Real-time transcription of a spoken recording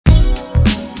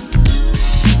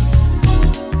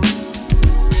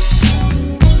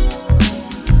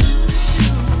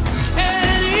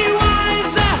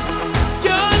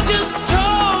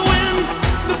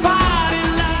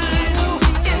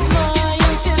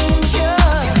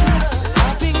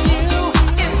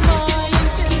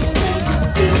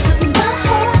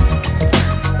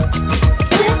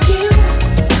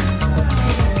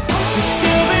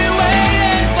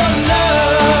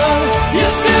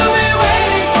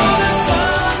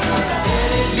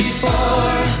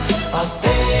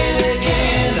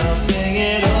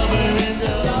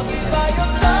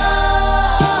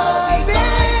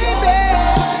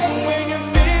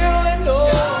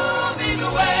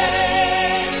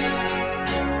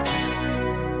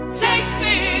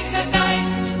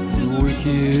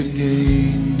feared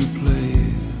game to play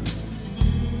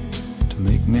to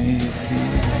make me feel.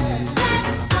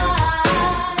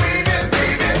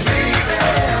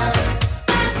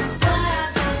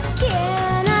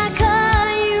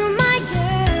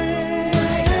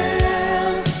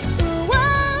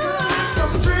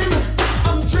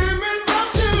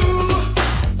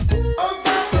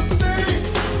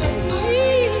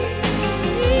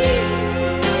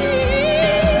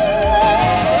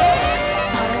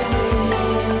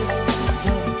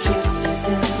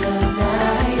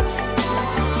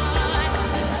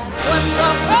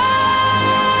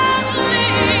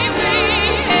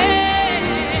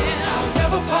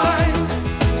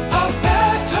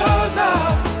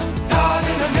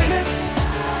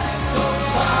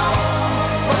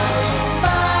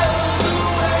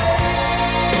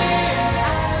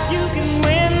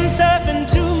 Surf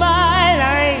into my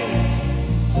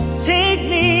life, take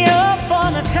me up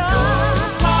on a car.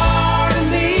 Part of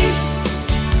me,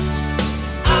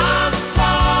 I'm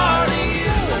part of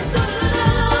you.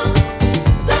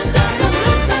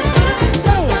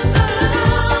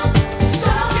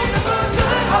 Give a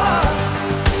good heart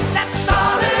that's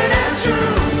solid and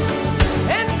true,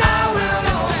 and I will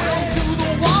always to the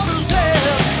water's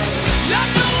edge. Not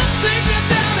no secret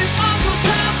that it's Uncle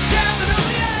Tom's gathered up.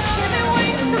 Give me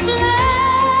wings to fly.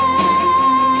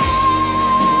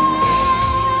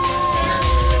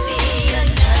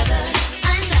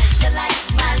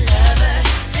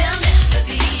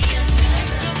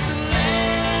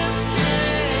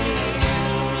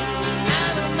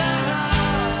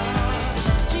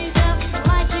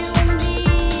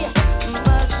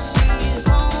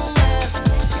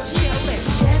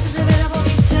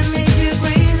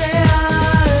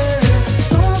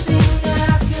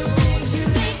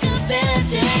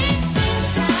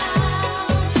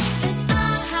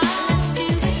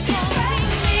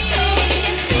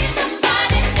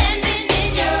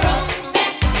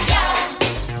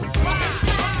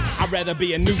 I'd rather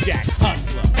be a New Jack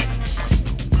hustler.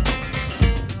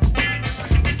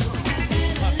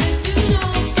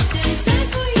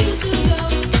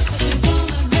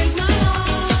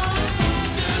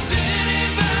 Does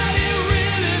anybody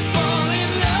really fall in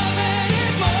love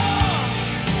anymore?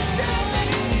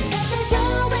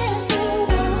 Going through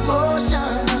the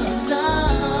motions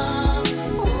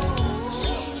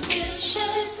you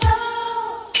should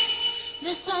know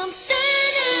there's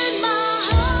something in my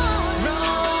heart.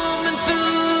 Roaming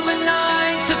through the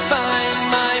night to find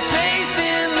my place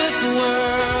in this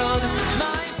world.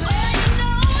 Well, you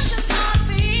know just how I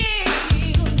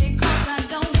feel, because I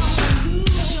don't want to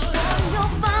lose you. All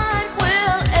you'll find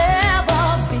will ever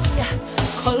be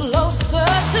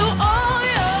closer to all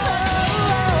your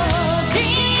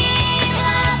deep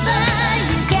lover.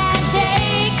 You can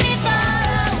take me far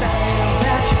away.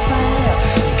 That you find out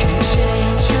you can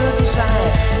change your design.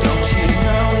 Don't you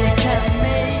know it can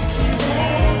make you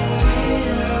dance?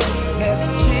 There's a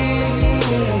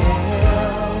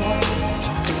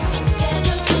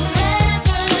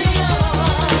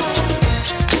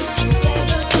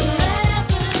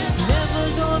never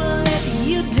gonna let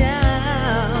you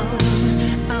down.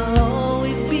 I'll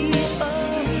always be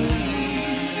around,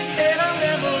 and I'll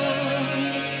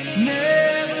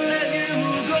never let you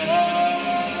go.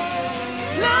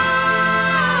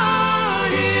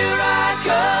 Lord, here I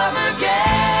come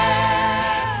again.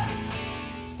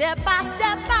 Step by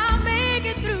step, I'll make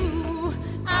it through.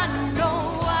 I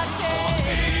know I can.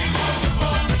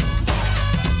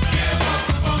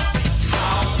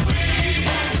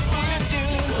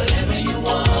 Whatever you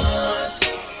want.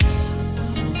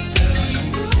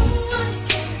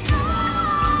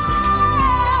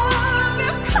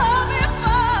 We're coming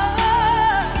far.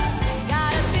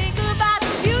 Gotta think about the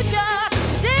future.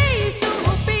 Today soon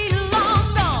will be long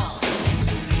gone.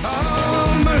 Oh,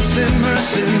 mercy,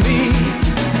 mercy me.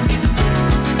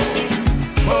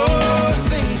 Oh,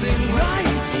 things ain't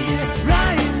right here,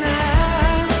 right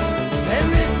now.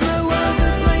 There is no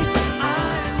other place I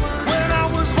want. When I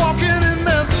was walking in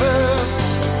Memphis,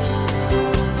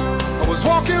 I was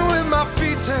walking with my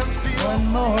feet 10 feet. One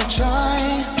more try.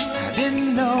 I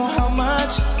didn't know how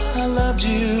much I loved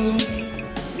you.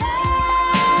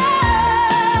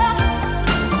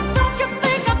 Don't you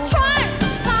think I'm trying to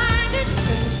find it?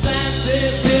 Sign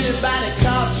says anybody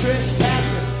caught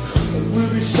trespassing will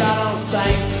be shot on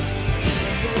sight.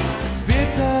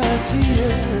 Bitter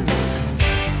tears,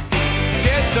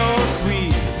 just so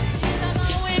sweet. I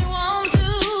know we want to,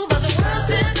 but the world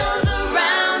still goes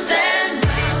around and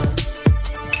round.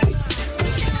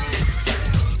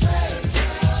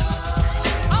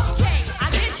 Okay, I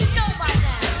guess you know by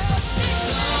now.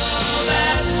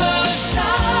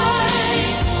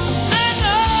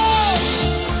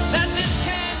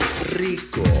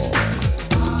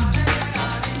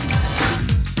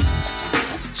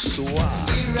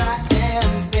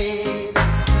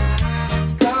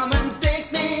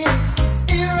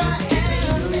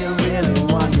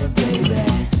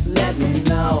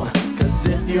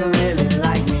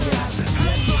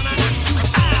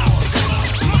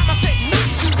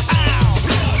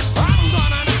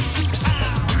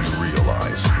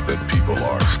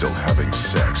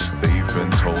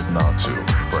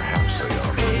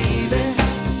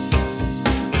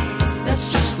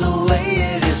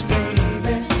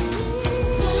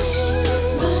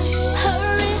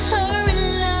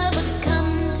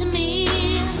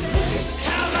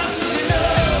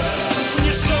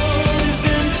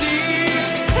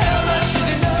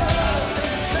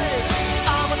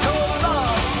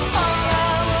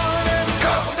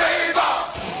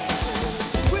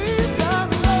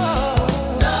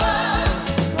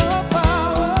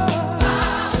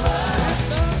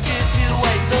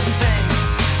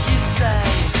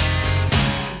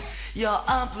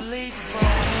 are unbelievable.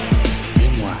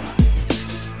 Dis-moi,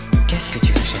 qu'est-ce que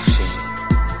tu veux chercher?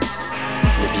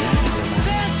 Le bien ou le mal?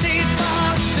 Fancy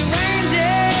talks to angels.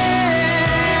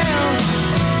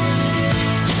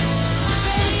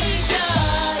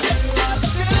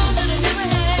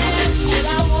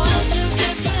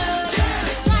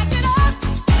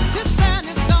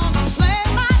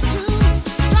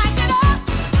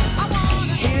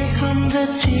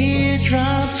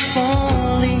 Teardrops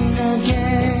falling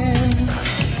again.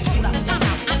 Hold up, time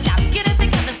out, I shout, get it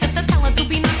together, sister, tell her to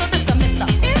be nice, so this the mister.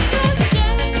 It's a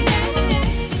shame,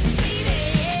 lady,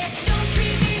 don't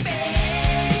treat me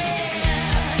bad.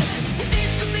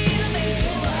 This could be the way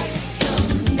what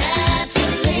comes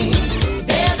naturally.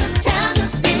 There's a time to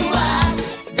be wild,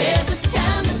 there's a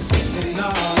time to be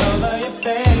All over your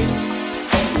face.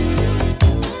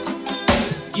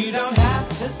 You don't have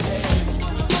to say.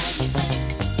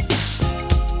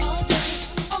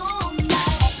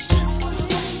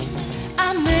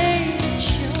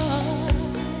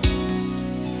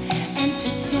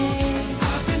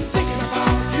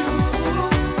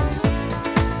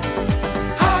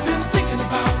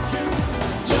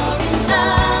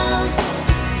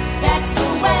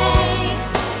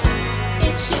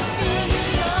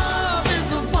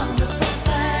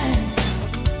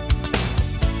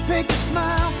 Make a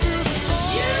smile.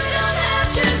 You don't have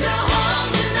to go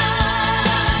home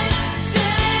tonight.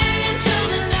 Stay until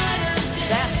the light of day.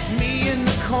 That's me in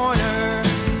the corner.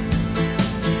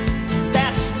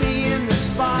 That's me in the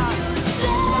spot.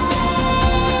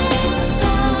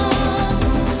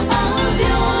 Of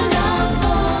your love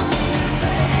for me,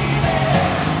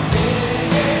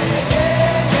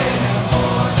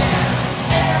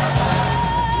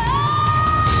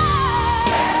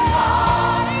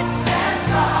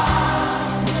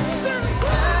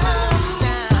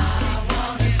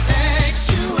 Sex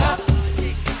you up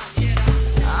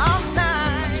all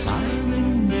night.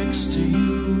 Smiling next to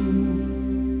you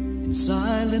in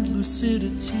silent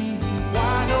lucidity.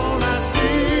 Why don't